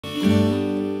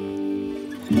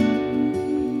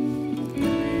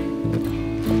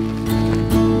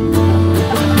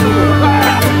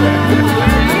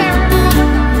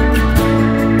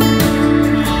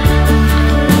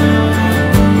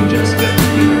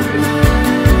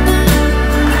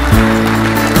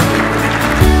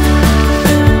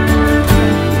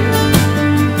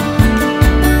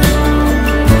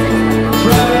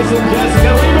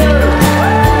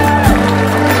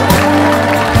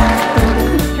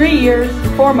3 years,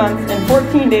 4 months, and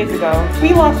 14 days ago,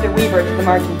 we lost a Weaver to the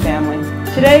Martin family.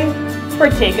 Today, we're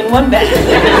taking one back.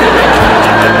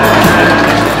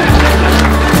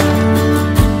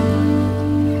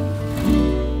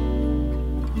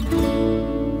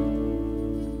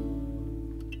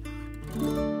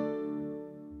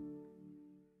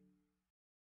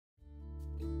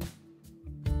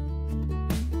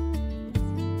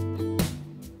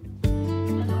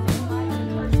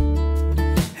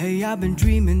 Hey, I've been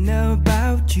dreaming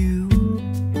about you.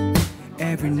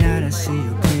 Every night I see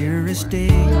you clear as day.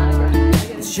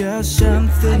 It's just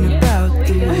something about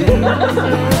the way you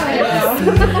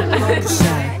feel. 'Cause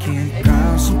I can't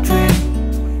concentrate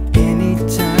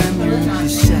anytime you're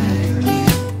beside me.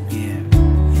 Yeah,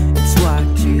 it's what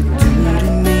you do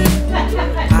to me.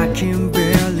 I can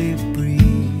barely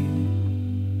breathe.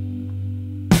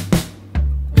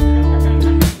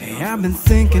 Hey, I've been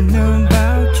thinking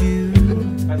about you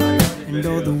and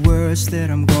all the words that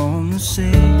I'm gonna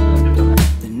say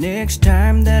the next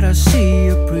time that I see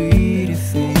your pretty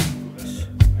face.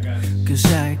 'Cause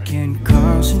I can't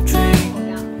concentrate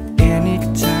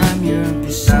anytime you're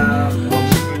beside me.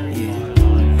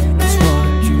 Yeah, it's what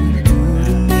you do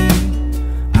to me.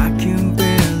 I can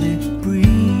barely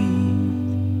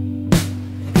breathe.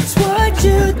 It's what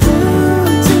you do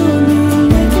to me,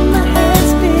 making my head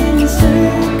spin in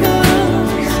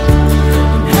circles.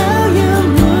 And how you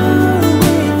move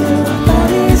with your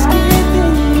body's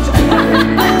giving me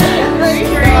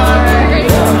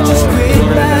I'm just great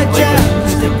by job,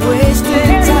 stop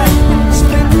wasting time,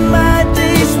 spending my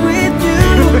days with you.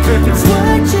 It's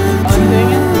what you do.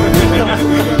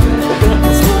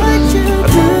 It's what you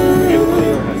do.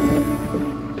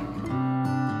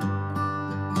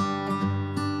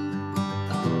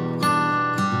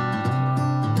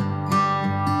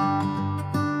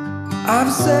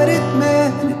 I've said it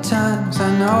many times, I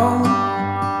know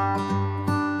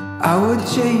I would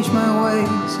change my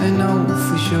ways, I know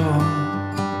for sure.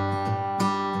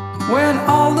 When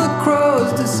all the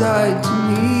crows decide to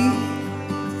meet,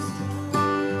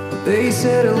 they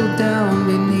settle down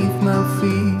beneath my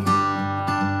feet.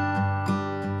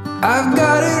 I've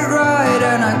got it right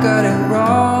and I got it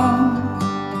wrong,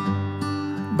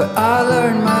 but I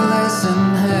learned my lesson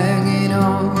hanging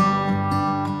on.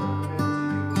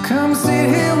 Come sit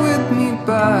here with me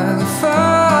by the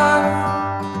fire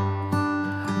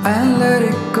and let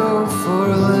it go for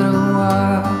a little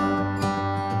while.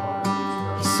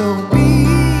 So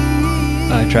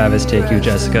I, Travis, take you,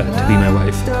 Jessica, to be my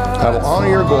wife. I will honor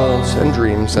your goals and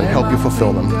dreams and help you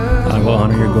fulfill them. I will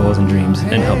honor your goals and dreams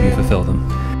and help you fulfill them.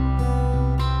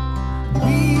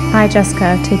 I,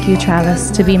 Jessica, take you,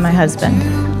 Travis, to be my husband.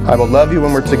 I will love you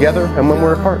when we're together and when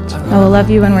we're apart. I will love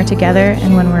you when we're together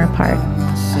and when we're apart.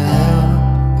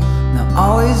 now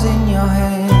always in your hand.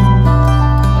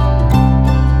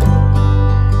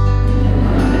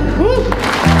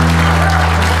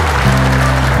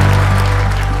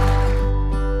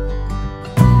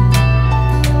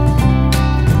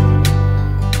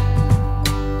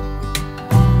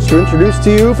 To introduce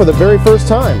to you for the very first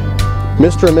time,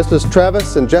 Mr. and Mrs.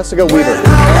 Travis and Jessica Weaver.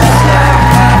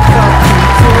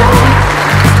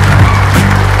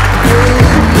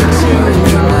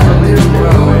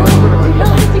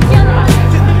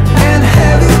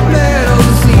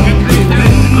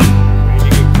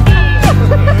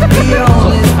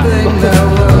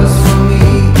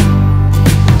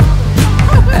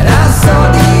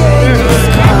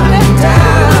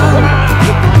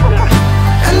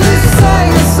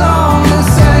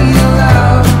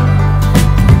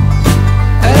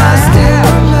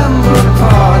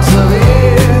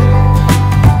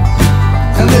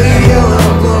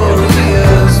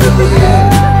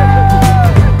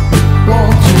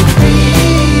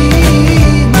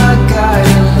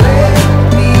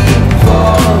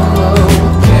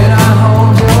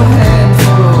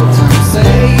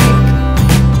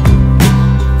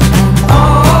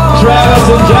 Travis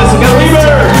and Jessica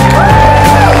Weaver!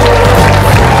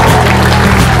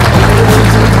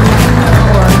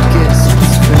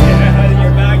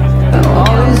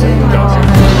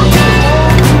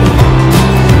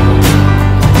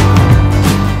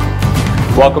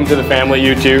 Welcome to the family,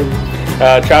 you two.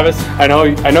 Travis, I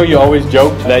know you always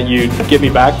joked that you'd get me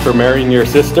back for marrying your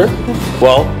sister.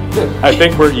 Well, I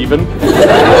think we're even.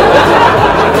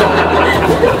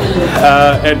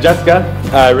 And Jessica,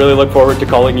 I really look forward to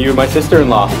calling you my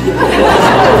sister-in-law.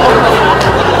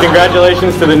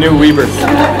 Congratulations to the new Weavers.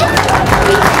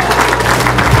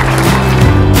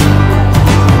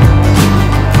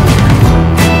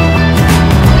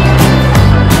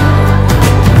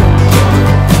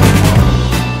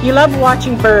 You love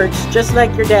watching birds, just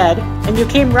like your dad. and you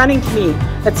came running to me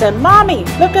and said, "Mommy,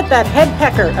 look at that head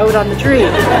pecker out on the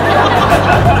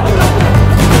tree."